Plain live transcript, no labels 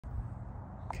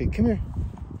Okay, come here.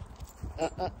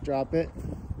 Drop it.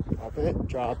 Drop it.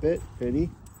 Drop it. Ready?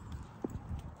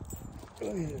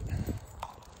 Oh, yeah.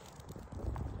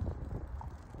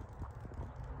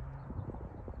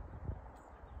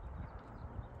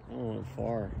 Oh,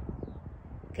 far.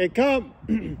 Okay, come.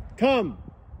 Come.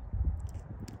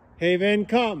 Haven,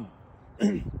 come.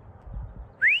 She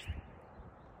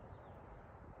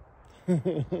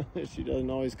doesn't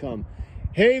always come.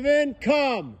 Haven,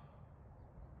 come.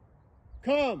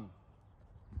 Come.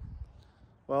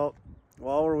 Well,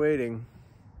 while we're waiting,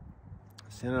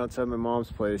 standing outside my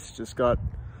mom's place, just got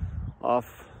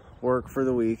off work for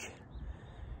the week,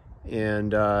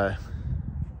 and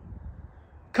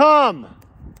come.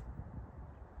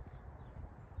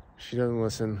 She doesn't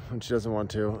listen when she doesn't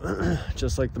want to,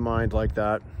 just like the mind, like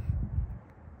that.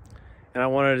 And I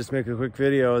wanted to just make a quick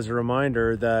video as a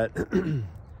reminder that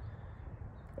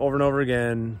over and over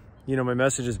again, you know, my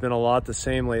message has been a lot the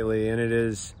same lately, and it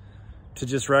is to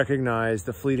just recognize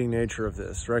the fleeting nature of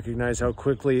this, recognize how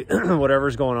quickly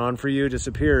whatever's going on for you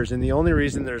disappears. And the only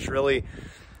reason there's really,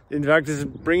 in fact, this is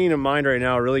bringing to mind right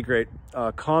now a really great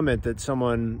comment that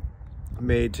someone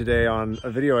made today on a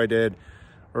video I did,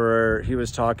 where he or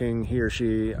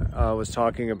she was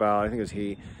talking about, I think it was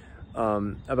he,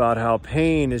 about how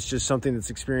pain is just something that's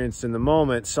experienced in the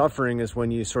moment. Suffering is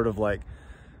when you sort of like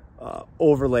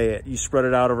overlay it, you spread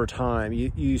it out over time.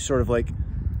 You sort of like,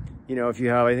 you know, if you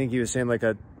have, I think he was saying like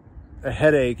a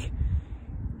headache,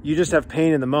 you just have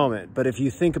pain in the moment. But if you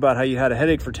think about how you had a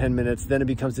headache for 10 minutes, then it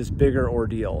becomes this bigger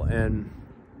ordeal, and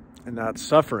that's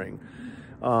suffering.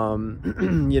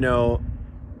 You know,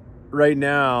 right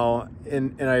now,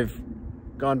 and I've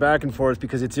gone back and forth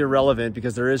because it's irrelevant,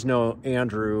 because there is no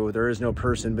Andrew, there is no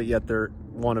person, but yet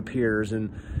one appears.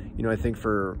 And, you know, I think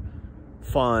for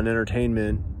fun,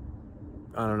 entertainment,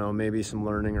 I don't know, maybe some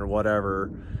learning or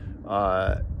whatever,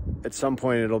 at some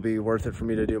point it'll be worth it for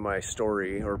me to do my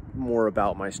story, or more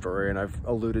about my story. And I've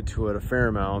alluded to it a fair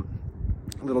amount,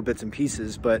 little bits and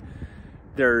pieces, but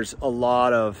there's a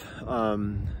lot of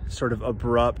sort of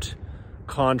abrupt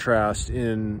contrast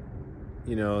in,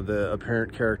 you know, the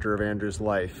apparent character of Andrew's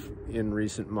life in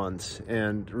recent months.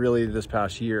 And really this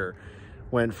past year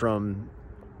went from,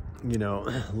 you know,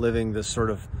 living this sort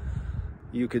of,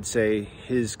 you could say,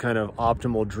 his kind of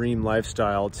optimal dream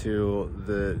lifestyle to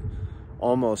the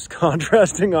almost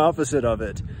contrasting opposite of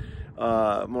it.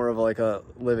 More of like a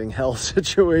living hell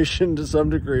situation to some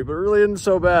degree, but really isn't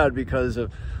so bad because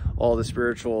of all the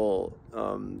spiritual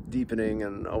deepening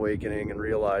and awakening and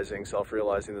realizing,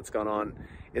 self-realizing that's gone on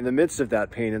in the midst of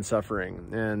that pain and suffering,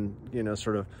 and, you know,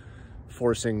 sort of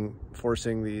forcing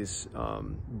these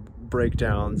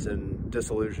breakdowns and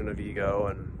dissolution of ego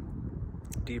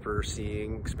and deeper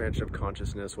seeing, expansion of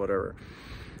consciousness, whatever,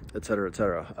 et cetera, et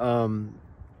cetera.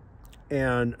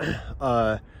 And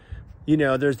you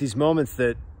know, there's these moments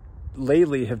that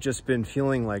lately have just been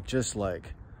feeling like, just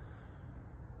like,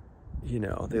 you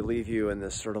know, they leave you in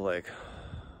this sort of like,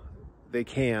 they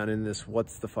can, in this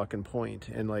what's the fucking point,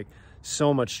 and like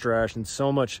so much stress and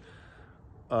so much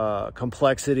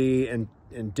complexity and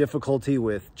difficulty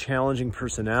with challenging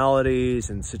personalities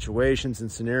and situations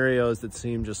and scenarios that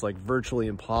seem just like virtually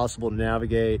impossible to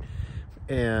navigate,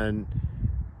 and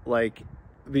like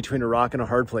between a rock and a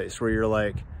hard place where you're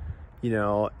like, you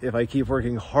know, if I keep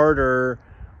working harder,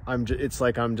 it's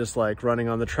like I'm just like running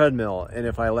on the treadmill, and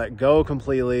if I let go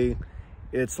completely,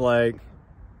 it's like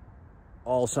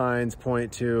all signs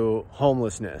point to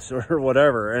homelessness or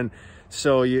whatever. And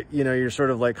so you know, you're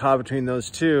sort of like caught between those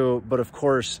two. But of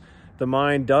course the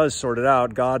mind does sort it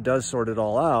out, God does sort it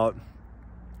all out,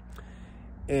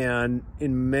 and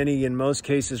in most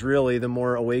cases, really, the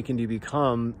more awakened you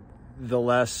become, the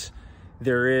less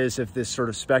there is of this sort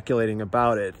of speculating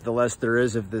about it, the less there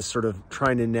is of this sort of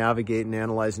trying to navigate and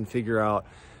analyze and figure out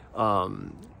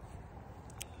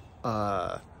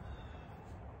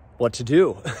what to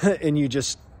do. And you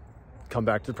just come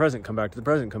back to the present, come back to the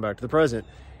present, come back to the present.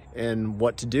 And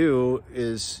what to do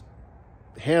is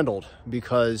handled,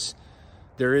 because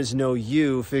there is no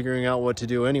you figuring out what to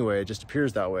do anyway. It just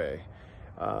appears that way.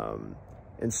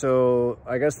 And so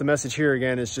I guess the message here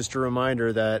again is just a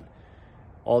reminder that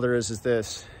all there is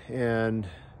this, and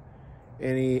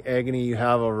any agony you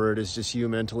have over it is just you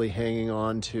mentally hanging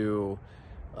on to,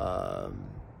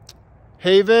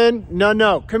 Haven,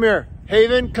 no, come here.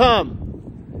 Haven,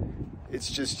 come. It's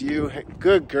just you,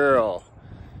 good girl.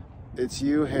 It's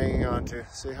you hanging on to,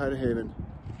 say hi to Haven.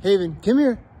 Haven, come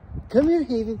here. Come here,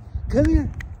 Haven, come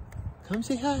here. Come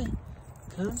say hi.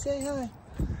 Come say hi.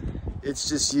 It's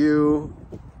just you,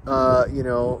 you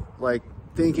know, like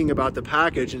thinking about the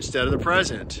package instead of the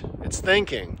present. It's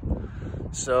thinking.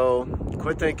 So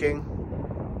quit thinking,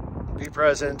 be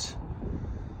present,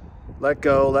 let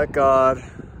go, let God,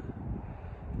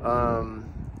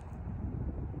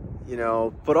 you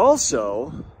know, but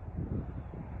also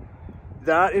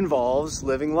that involves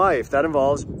living life. That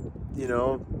involves, you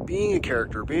know, being a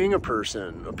character, being a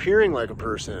person, appearing like a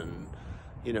person,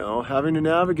 you know, having to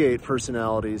navigate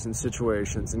personalities and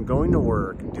situations and going to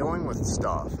work and dealing with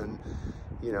stuff and,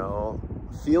 you know,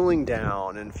 feeling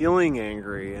down and feeling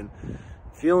angry and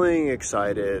feeling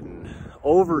excited and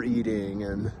overeating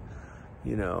and,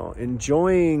 you know,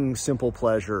 enjoying simple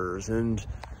pleasures and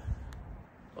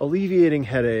alleviating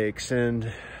headaches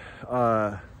and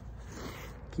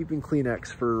keeping Kleenex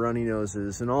for runny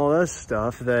noses and all that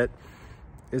stuff that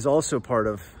is also part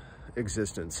of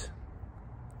existence.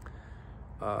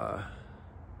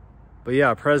 But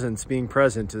yeah, presence, being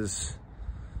present is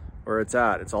where it's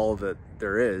at. It's all that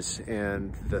there is.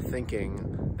 And the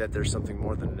thinking that there's something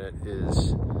more than it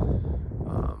is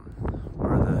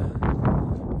where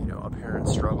the, you know, apparent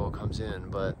struggle comes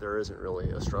in, but there isn't really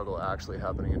a struggle actually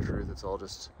happening in truth. It's all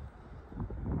just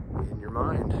in your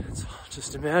mind. It's all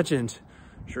just imagined.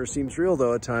 Sure seems real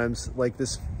though at times, like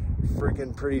this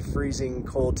freaking pretty freezing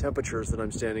cold temperatures that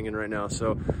I'm standing in right now.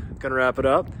 So gonna wrap it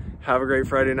up. Have a great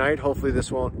Friday night. Hopefully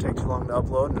this won't take too long to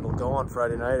upload and it'll go on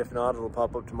Friday night. If not, it'll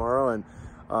pop up tomorrow. And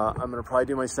I'm gonna probably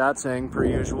do my satsang per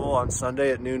usual on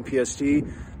Sunday at noon PST.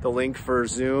 The link for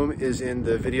Zoom is in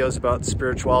the videos about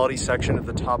spirituality section at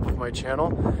the top of my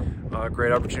channel.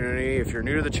 Great opportunity. If you're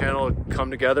new to the channel, come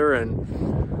together and,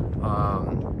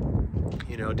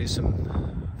 you know, do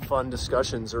some fun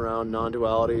discussions around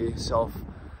non-duality,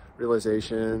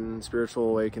 self-realization, spiritual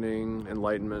awakening,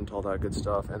 enlightenment, all that good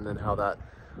stuff, and then how that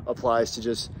applies to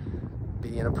just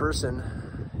being a person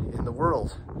in the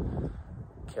world.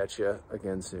 Catch you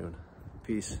again soon.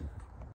 Peace.